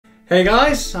Hey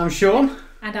guys, I'm Sean.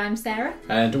 And I'm Sarah.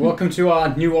 And welcome to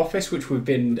our new office, which we've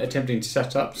been attempting to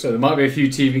set up. So there might be a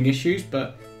few teething issues,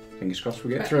 but fingers crossed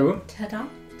we'll get through them. Ta-da.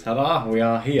 Ta-da, we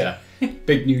are here.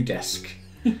 Big new desk.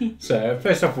 So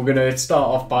first off, we're going to start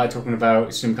off by talking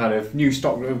about some kind of new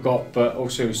stock that we've got, but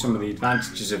also some of the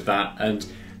advantages of that. And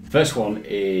the first one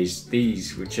is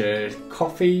these, which are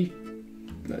coffee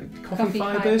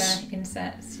fibres. Fibre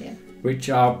inserts, yeah.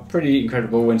 Which are pretty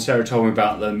incredible. When Sarah told me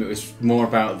about them, it was more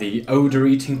about the odour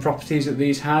eating properties that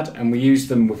these had, and we used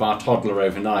them with our toddler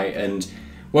overnight and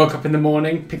woke up in the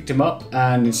morning, picked him up,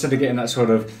 and instead of getting that sort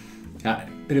of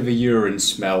bit of a urine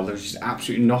smell, there was just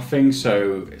absolutely nothing.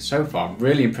 So far I'm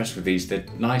really impressed with these. They're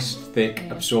nice, thick,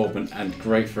 absorbent, and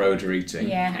great for odour eating.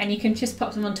 Yeah, and you can just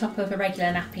pop them on top of a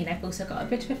regular nappy, and they've also got a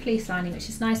bit of a fleece lining which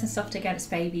is nice and soft against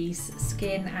baby's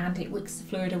skin, and it wicks the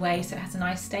fluid away, so it has a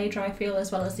nice stay dry feel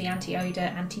as well as the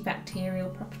anti-odour,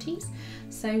 antibacterial properties.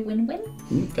 So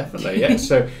win-win. Definitely, yeah.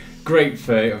 So great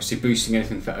for obviously boosting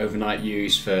anything for overnight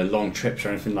use, for long trips or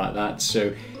anything like that.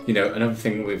 So, you know, another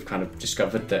thing we've kind of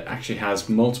discovered that actually has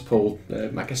multiple,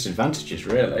 I guess, advantages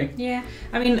really. Yeah,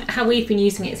 I mean, how we've been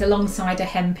using it is alongside a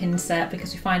hemp insert,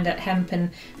 because we find that hemp and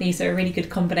these are a really good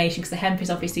combination, because the hemp is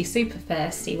obviously super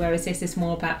thirsty, whereas this is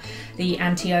more about the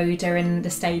anti-odour and the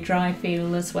stay dry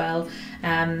feel as well.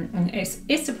 And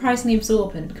it's surprisingly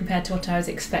absorbent compared to what I was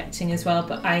expecting as well,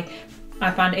 but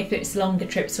I find if it's longer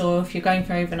trips or if you're going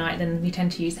for overnight, then we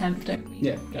tend to use hemp, don't we?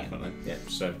 Yeah, definitely. Yeah,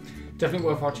 so definitely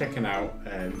worthwhile checking out.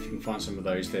 If you can find some of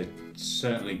those, they're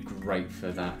certainly great for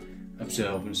that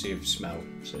absorbency of smell.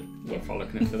 So worthwhile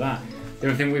looking for that. The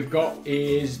other thing we've got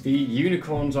is the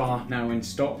unicorns are now in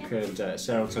stock, and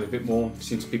Sarah will tell you a bit more. They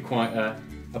seem to be quite a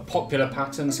popular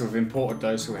pattern, so we've imported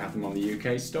those, so we have them on the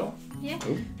UK store. Yeah.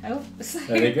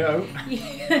 There you go.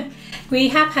 Yeah. We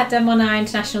have had them on our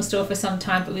international store for some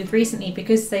time, but we've recently,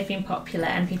 because they've been popular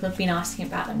and people have been asking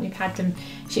about them, we've had them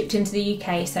shipped into the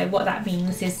UK. So what that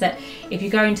means is that if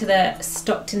you go into the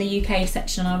stocked in the UK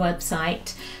section on our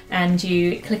website and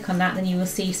you click on that, then you will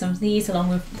see some of these along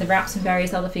with the wraps and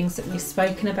various other things that we've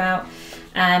spoken about.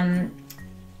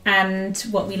 And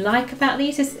what we like about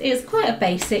these is it's quite a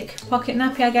basic pocket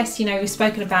nappy, I guess. You know, we've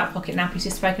spoken about pocket nappies,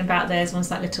 we've spoken about those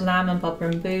ones like Little Lamb and Bobber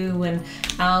and Boo and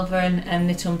Alva and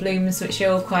Little Blooms, which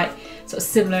are all quite sort of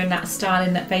similar in that style,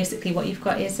 in that basically what you've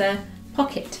got is a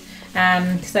pocket.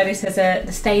 So this has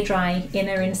the stay dry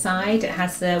inner inside, it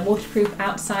has the waterproof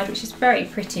outside, which is very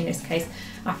pretty in this case.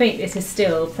 I think this is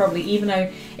still probably, even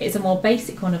though it's a more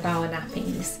basic one of our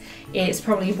nappies, it's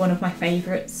probably one of my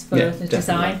favourites for the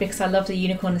design, because I love the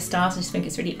unicorn and the stars. I just think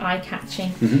it's really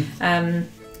eye-catching.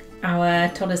 Our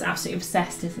toddler's absolutely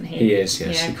obsessed, isn't he? He is,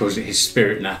 yes. Yeah. He calls it his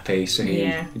spirit nappy, so he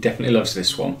definitely loves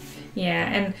this one.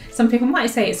 Yeah, and some people might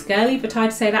say it's girly, but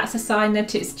I'd say that's a sign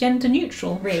that it's gender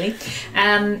neutral, really.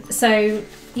 So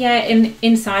yeah,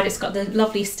 inside it's got the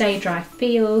lovely stay dry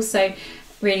feel, so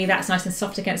really that's nice and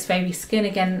soft against baby skin,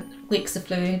 again wicks the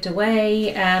fluid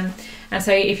away, and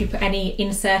so if you put any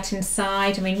insert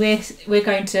inside, I mean we're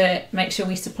going to make sure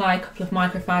we supply a couple of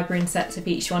microfiber inserts of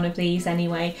each one of these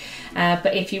anyway,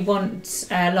 but if you want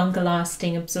longer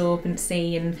lasting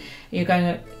absorbency and you're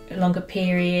going a longer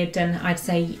period, and I'd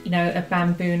say, you know, a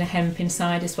bamboo and a hemp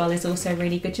inside as well is also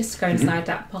really good, just to go inside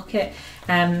that pocket.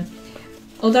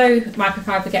 Although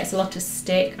microfiber gets a lot of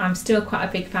stick, I'm still quite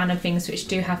a big fan of things which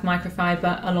do have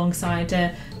microfiber alongside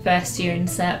a first year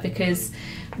insert, because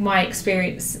my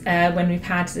experience when we've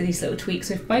had these little tweaks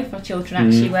with both our children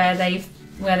actually, where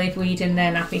they've weed in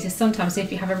their nappies, is sometimes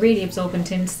if you have a really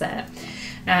absorbent insert,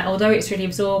 although it's really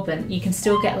absorbent, you can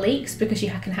still get leaks because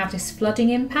you can have this flooding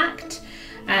impact.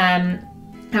 And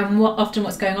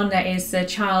what's going on there is the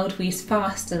child weaves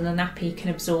faster than the nappy can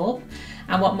absorb,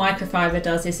 and what microfiber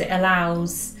does is it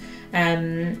allows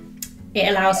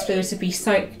fluid to be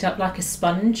soaked up like a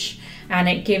sponge, and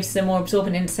it gives the more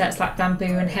absorbent inserts like bamboo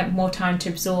and hemp more time to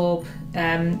absorb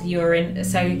the urine.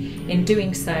 So in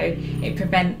doing so, it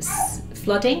prevents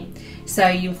flooding. So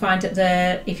you'll find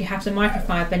that if you have the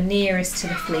microfiber nearest to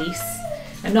the fleece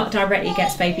and not directly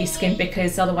against baby's skin,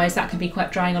 because otherwise that can be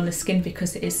quite drying on the skin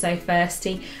because it is so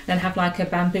thirsty, and then have like a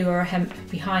bamboo or a hemp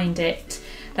behind it,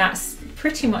 that's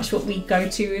pretty much what we go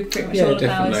to with pretty much all of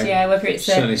ours. Yeah, whether it's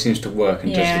certainly seems to work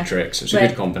and does the trick, so it's a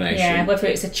good combination. Yeah, whether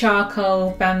it's a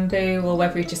charcoal bamboo or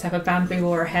whether you just have a bamboo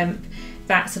or a hemp,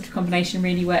 that sort of combination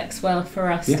really works well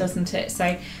for us, doesn't it?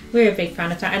 So we're a big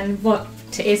fan of that. And what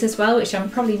it is as well, which I'm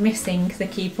probably missing the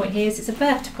key point here, is it's a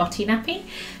vertipotty nappy.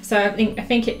 So I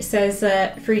think it says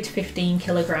 3 to 15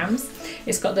 kilograms.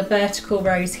 It's got the vertical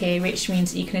rows here, which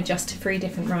means that you can adjust to 3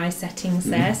 different rise settings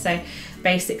there. So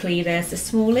basically there's the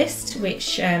smallest,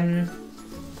 which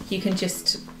you can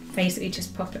just basically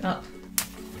just pop it up.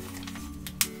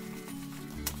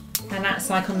 And that's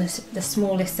like on the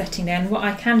smallest setting there. And what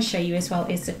I can show you as well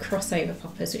is the crossover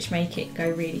poppers, which make it go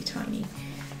really tiny.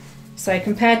 So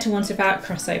compared to ones without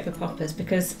crossover poppers,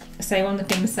 because say one of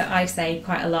the things that I say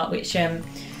quite a lot, which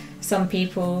some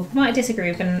people might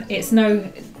disagree with, and it's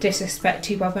no disrespect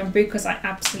to Bob and Boo, because I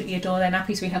absolutely adore their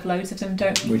nappies. We have loads of them,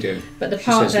 don't we? We do. But the She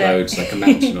part says loads, like a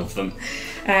mountain of them.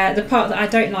 The part that I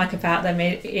don't like about them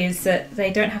is that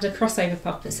they don't have the crossover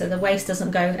poppers, so the waist doesn't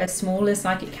go as small as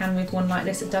like it can with one like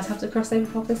this. It does have the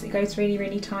crossover poppers. It goes really,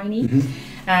 really tiny.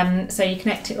 So you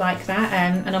connect it like that,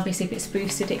 and obviously if it's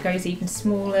boosted, it goes even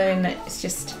smaller, and it's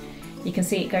just, you can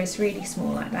see it goes really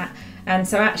small like that. And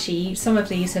so actually some of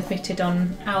these are fitted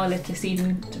on our little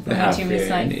season to provide you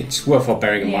with like... It's worthwhile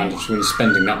bearing in mind that when you're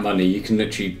spending that money, you can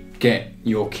literally get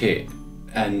your kit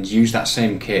and use that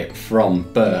same kit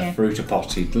from birth through to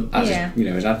potty, as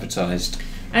as advertised.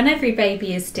 And every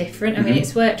baby is different. I mean,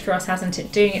 it's worked for us, hasn't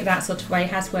it? Doing it that sort of way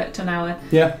has worked on our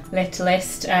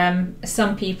littlest.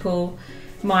 Some people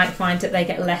might find that they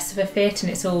get less of a fit,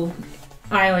 and it's all...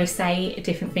 I always say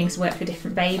different things work for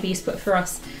different babies, but for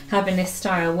us, having this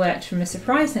style worked from a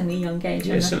surprisingly young age.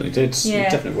 Yeah, it certainly did. It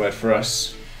definitely worked for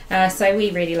us. So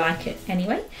we really like it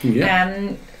anyway.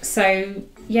 Yeah. So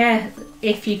yeah,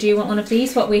 if you do want one of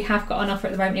these, what we have got on offer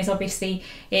at the moment is obviously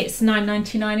it's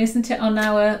 $9.99, isn't it, on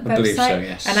our website? I believe so,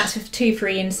 yes. And that's with 2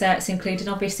 free inserts included.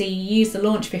 Obviously, you use the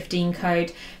Launch 15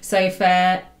 code. So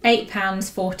for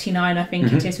 £8.49, I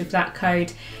think it is, with that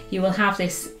code, you will have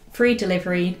this free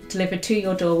delivery delivered to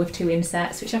your door with 2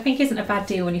 inserts, which I think isn't a bad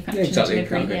deal when you factor in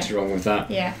delivery. Can't go too wrong with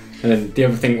that. Yeah. And then the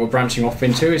other thing we're branching off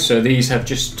into is, so these have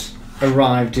just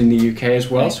arrived in the UK as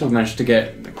well, so we've managed to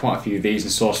get quite a few of these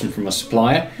and source them from a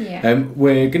supplier.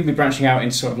 We're going to be branching out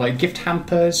into sort of like gift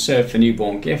hampers, so for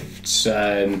newborn gifts,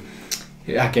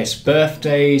 I guess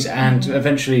birthdays, and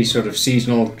eventually sort of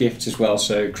seasonal gifts as well,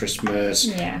 so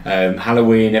Christmas,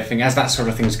 Halloween, everything, as that sort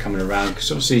of thing's coming around,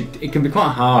 because obviously it can be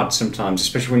quite hard sometimes,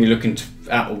 especially when you're looking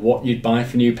at what you'd buy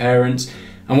for new parents.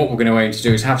 And what we're going to aim to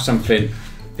do is have something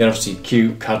that obviously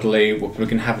cute, cuddly. We're going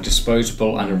to have a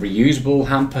disposable and a reusable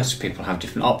hamper, so people have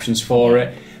different options for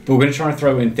it, but we're going to try and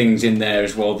throw in things in there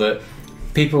as well that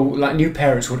people, like new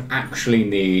parents, would actually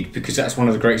need, because that's one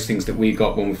of the greatest things that we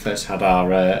got when we first had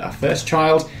our first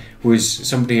child, was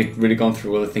somebody had really gone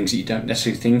through all the things that you don't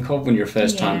necessarily think of when you're a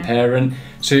first-time parent.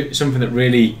 So something that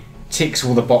really ticks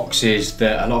all the boxes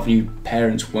that a lot of new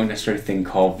parents won't necessarily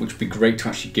think of, which would be great to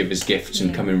actually give as gifts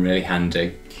and come in really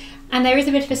handy. And there is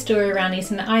a bit of a story around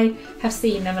these, and I have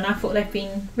seen them and I thought they've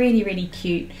been really, really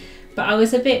cute, but I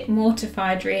was a bit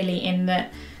mortified really in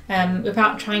that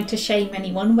without trying to shame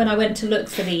anyone, when I went to look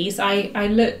for these, I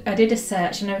did a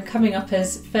search and they were coming up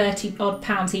as £30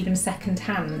 odd even second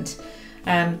hand,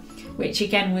 which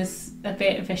again was a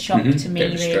bit of a shock to me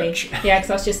really. Yeah,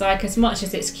 because I was just like, as much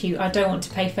as it's cute, I don't want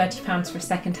to pay £30 for a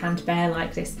second hand bear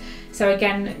like this. So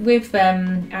again, with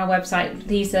our website,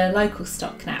 these are local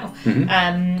stock now,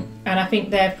 and I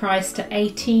think they're priced at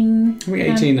 18. We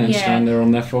 18 then stand they're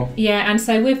on there for. Yeah, and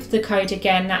so with the code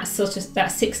again, that's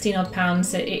 £16 odd,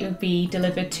 so it would be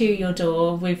delivered to your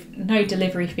door with no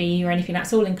delivery fee or anything.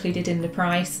 That's all included in the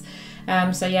price.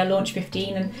 So yeah, Launch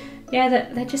 15, and yeah,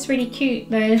 they're just really cute.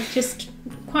 They're just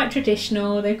quite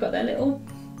traditional. They've got their little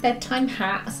bedtime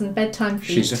hats and bedtime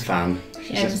feet. She's a fan.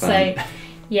 So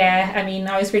yeah, I mean,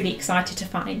 I was really excited to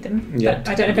find them. Yeah, but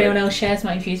I don't know if anyone else shares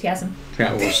my enthusiasm.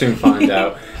 Yeah, we'll soon find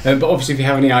out. But obviously, if you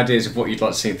have any ideas of what you'd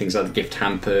like to see, things like the gift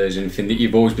hampers, anything that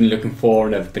you've always been looking for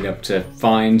and never been able to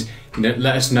find, let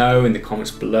us know in the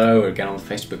comments below, or again on the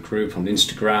Facebook group, on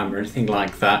Instagram, or anything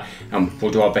like that. And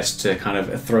we'll do our best to kind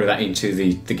of throw that into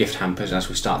the gift hampers as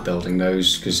we start building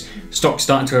those, because stock's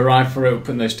starting to arrive for it. We're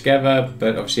putting those together.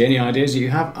 But obviously, any ideas that you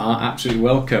have are absolutely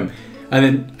welcome. And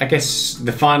then I guess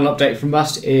the final update from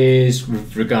us is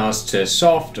with regards to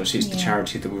Soft. Obviously, it's the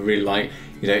charity that we really like.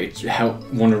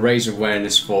 Want to raise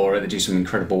awareness for it. They do some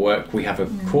incredible work. We have a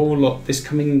call up this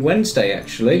coming Wednesday,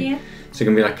 actually. Yeah. So it's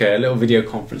going to be like a little video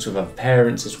conference with other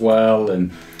parents as well,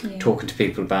 and talking to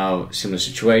people about similar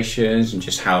situations and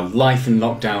just how life in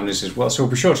lockdown is as well. So we'll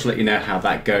be sure to let you know how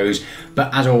that goes.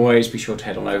 But as always, be sure to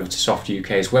head on over to Soft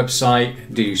UK's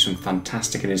website, do some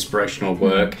fantastic and inspirational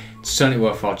work. It's certainly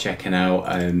worthwhile checking out.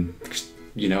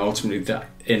 Ultimately,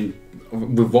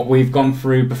 with what we've gone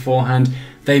through beforehand,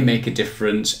 they make a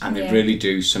difference, and they really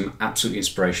do some absolutely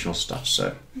inspirational stuff.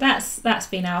 So that's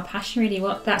been our passion really.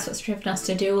 That's what's driven us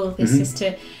to do all of this, is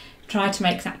to try to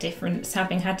make that difference,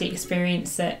 having had the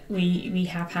experience that we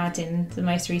have had in the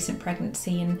most recent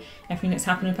pregnancy and everything that's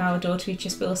happened with our daughter. We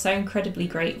just feel so incredibly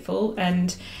grateful,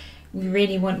 and we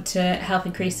really want to help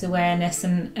increase awareness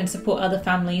and support other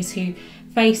families who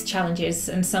face challenges,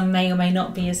 and some may or may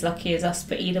not be as lucky as us,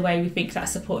 but either way we think that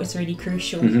support is really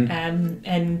crucial.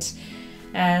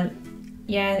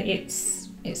 Yeah, it's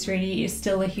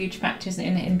still a huge factor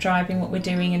in driving what we're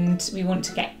doing, and we want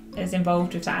to get as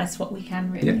involved with that as what we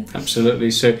can, really. Yeah, absolutely.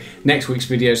 So next week's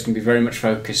video is going to be very much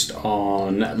focused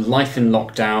on life in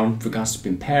lockdown with regards to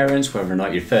being parents, whether or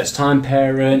not you're first time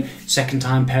parent, second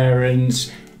time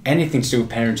parents, anything to do with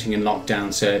parenting in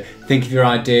lockdown. So think of your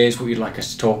ideas, what you'd like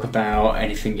us to talk about,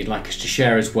 anything you'd like us to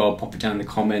share as well, pop it down in the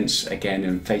comments, again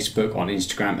on Facebook, on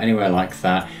Instagram, anywhere like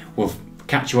that. We'll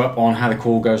catch you up on how the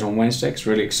call goes on Wednesday, because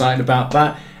really excited about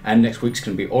that. And next week's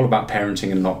going to be all about parenting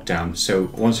in lockdown.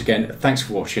 So once again, thanks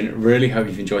for watching. Really hope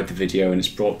you've enjoyed the video and it's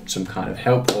brought some kind of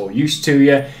help or use to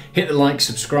you. Hit the like,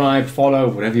 subscribe, follow,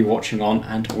 whatever you're watching on,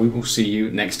 and we will see you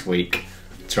next week.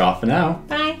 Ta-ra for now.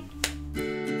 Bye.